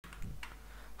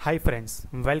Hi friends,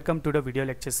 welcome to the video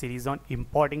lecture series on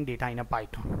importing data in a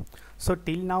Python. So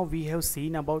till now we have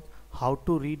seen about how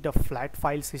to read the flat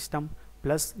file system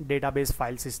plus database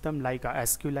file system like a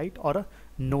SQLite or a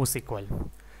NoSQL.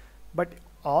 But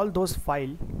all those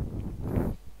files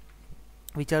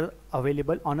which are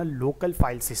available on a local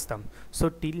file system. So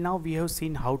till now we have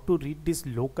seen how to read this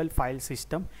local file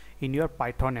system in your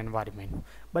Python environment.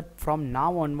 But from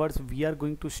now onwards we are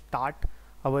going to start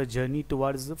our journey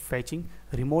towards fetching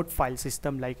remote file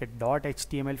system like a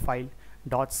 .html file,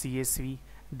 .csv,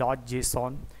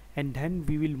 .json, and then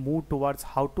we will move towards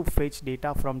how to fetch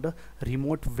data from the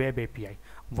remote web API.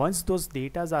 Once those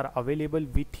data are available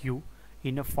with you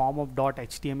in a form of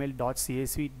 .html,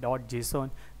 .csv,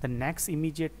 .json, the next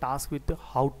immediate task with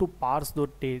how to parse those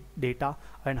data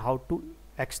and how to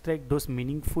extract those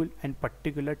meaningful and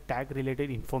particular tag related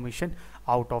information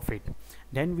out of it.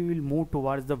 Then we will move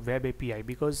towards the web API,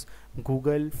 because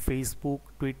Google, Facebook,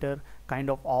 Twitter,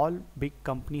 kind of all big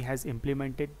company has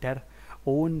implemented their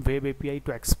own web API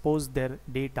to expose their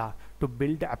data to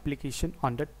build the application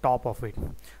on the top of it.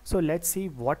 So let's see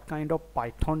what kind of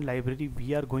Python library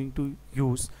we are going to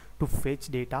use to fetch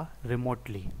data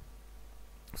remotely.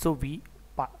 So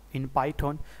in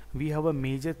Python we have a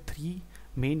major three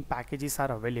main packages are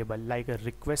available, like a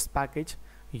request package,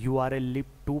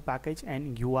 urllib2 package,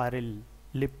 and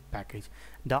urllib package.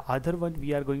 The other one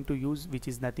we are going to use, which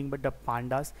is nothing but the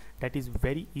pandas, that is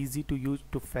very easy to use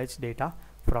to fetch data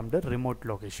from the remote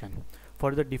location.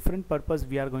 For the different purpose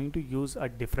we are going to use a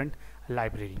different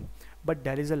library, but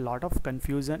there is a lot of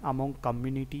confusion among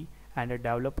community and a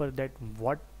developer that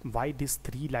why these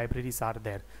three libraries are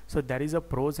there. So there is a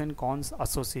pros and cons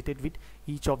associated with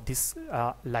each of this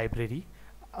library.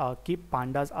 Keep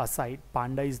pandas aside,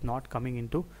 panda is not coming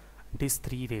into these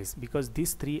three rays, because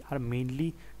these three are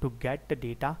mainly to get the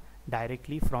data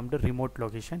directly from the remote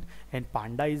location, and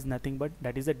panda is nothing but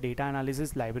that is a data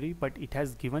analysis library, but it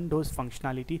has given those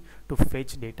functionality to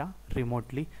fetch data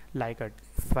remotely, like a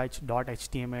fetch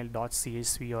 .html,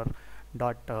 .csv,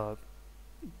 or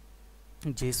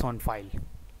 .json file.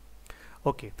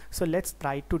 Okay, so let's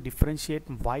try to differentiate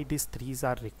why these threes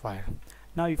are required.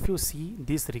 Now if you see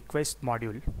this request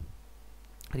module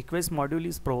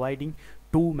is providing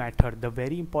two methods, the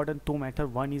very important two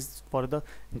methods. One is for the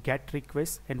get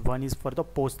request and one is for the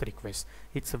post request.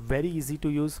 It's very easy to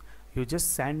use. You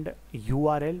just send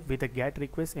URL with a get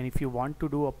request, and if you want to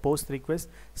do a post request,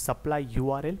 supply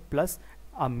URL plus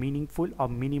a meaningful or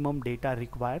minimum data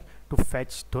required to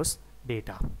fetch those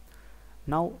data.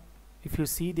 Now if you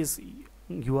see this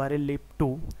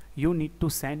urllib2, you need to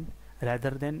send,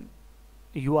 rather than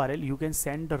URL, you can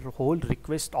send the whole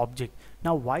request object.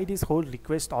 Now why this whole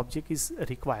request object is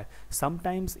required?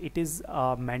 Sometimes it is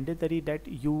mandatory that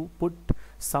you put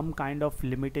some kind of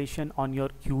limitation on your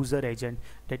user agent,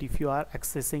 that if you are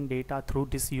accessing data through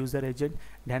this user agent,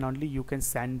 then only you can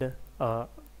send a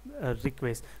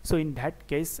request. So in that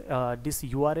case this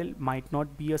URL might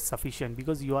not be a sufficient,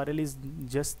 because URL is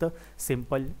just a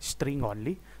simple string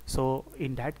only. So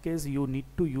in that case you need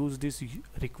to use this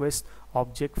request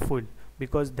object full,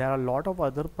 because there are a lot of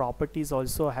other properties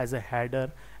also has a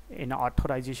header. In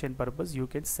authorization purpose you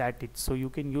can set it, so you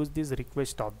can use this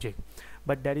request object.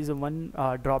 But there is a one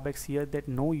drawbacks here, that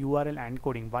no URL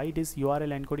encoding. Why this URL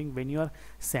encoding? When you are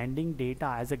sending data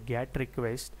as a get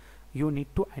request, you need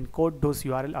to encode those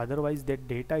URL, otherwise that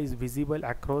data is visible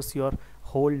across your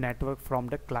whole network from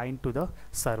the client to the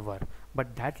server.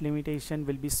 But that limitation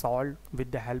will be solved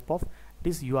with the help of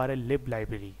this urllib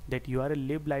library. That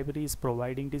urllib library is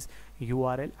providing this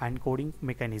URL encoding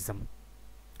mechanism.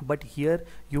 But here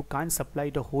you can't supply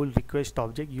the whole request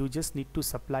object, you just need to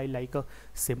supply like a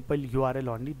simple URL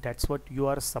only. That's what you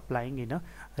are supplying in a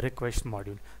request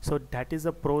module. So that is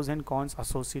the pros and cons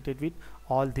associated with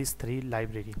all these three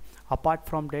library. Apart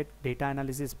from that, data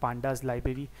analysis pandas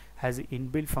library has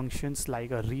inbuilt functions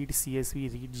like a read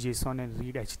CSV, read JSON, and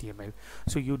read HTML.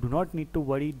 So you do not need to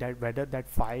worry that whether that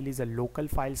file is a local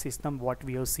file system. What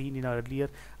we have seen in earlier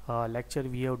lecture,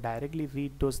 we have directly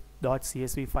read those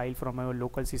 .csv file from our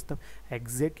local system.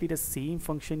 Exactly the same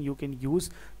function you can use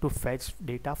to fetch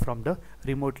data from the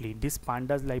remotely. This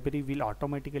pandas library will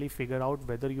automatically figure out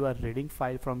whether you are reading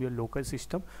file from your local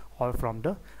system or from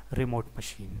the remote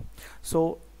machine.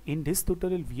 So in this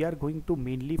tutorial we are going to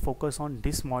mainly focus on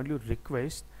this module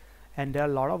request, and there are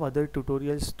a lot of other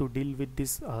tutorials to deal with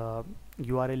this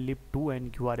urllib2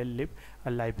 and urllib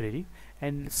library,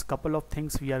 and couple of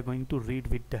things we are going to read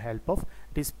with the help of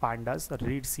this pandas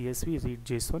read CSV, read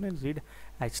JSON, and read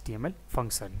HTML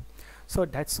function. So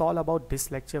that's all about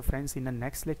this lecture, friends. In the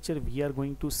next lecture we are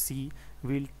going to see,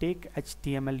 we'll take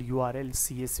HTML URL,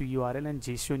 CSV URL and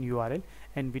JSON URL,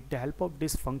 and with the help of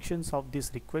these functions of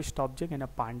this request object and a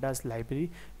pandas library,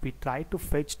 we try to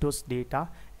fetch those data,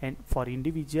 and for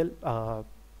individual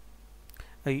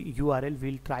URL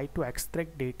we'll try to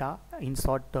extract data,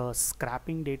 insert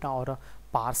scrapping data or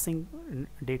parsing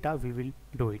data. We will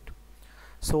do it.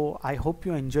 So I hope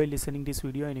you enjoy listening this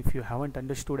video, and if you haven't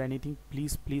understood anything,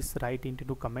 please write into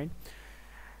the comment,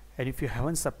 and if you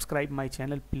haven't subscribed my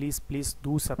channel, please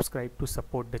do subscribe to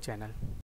support the channel.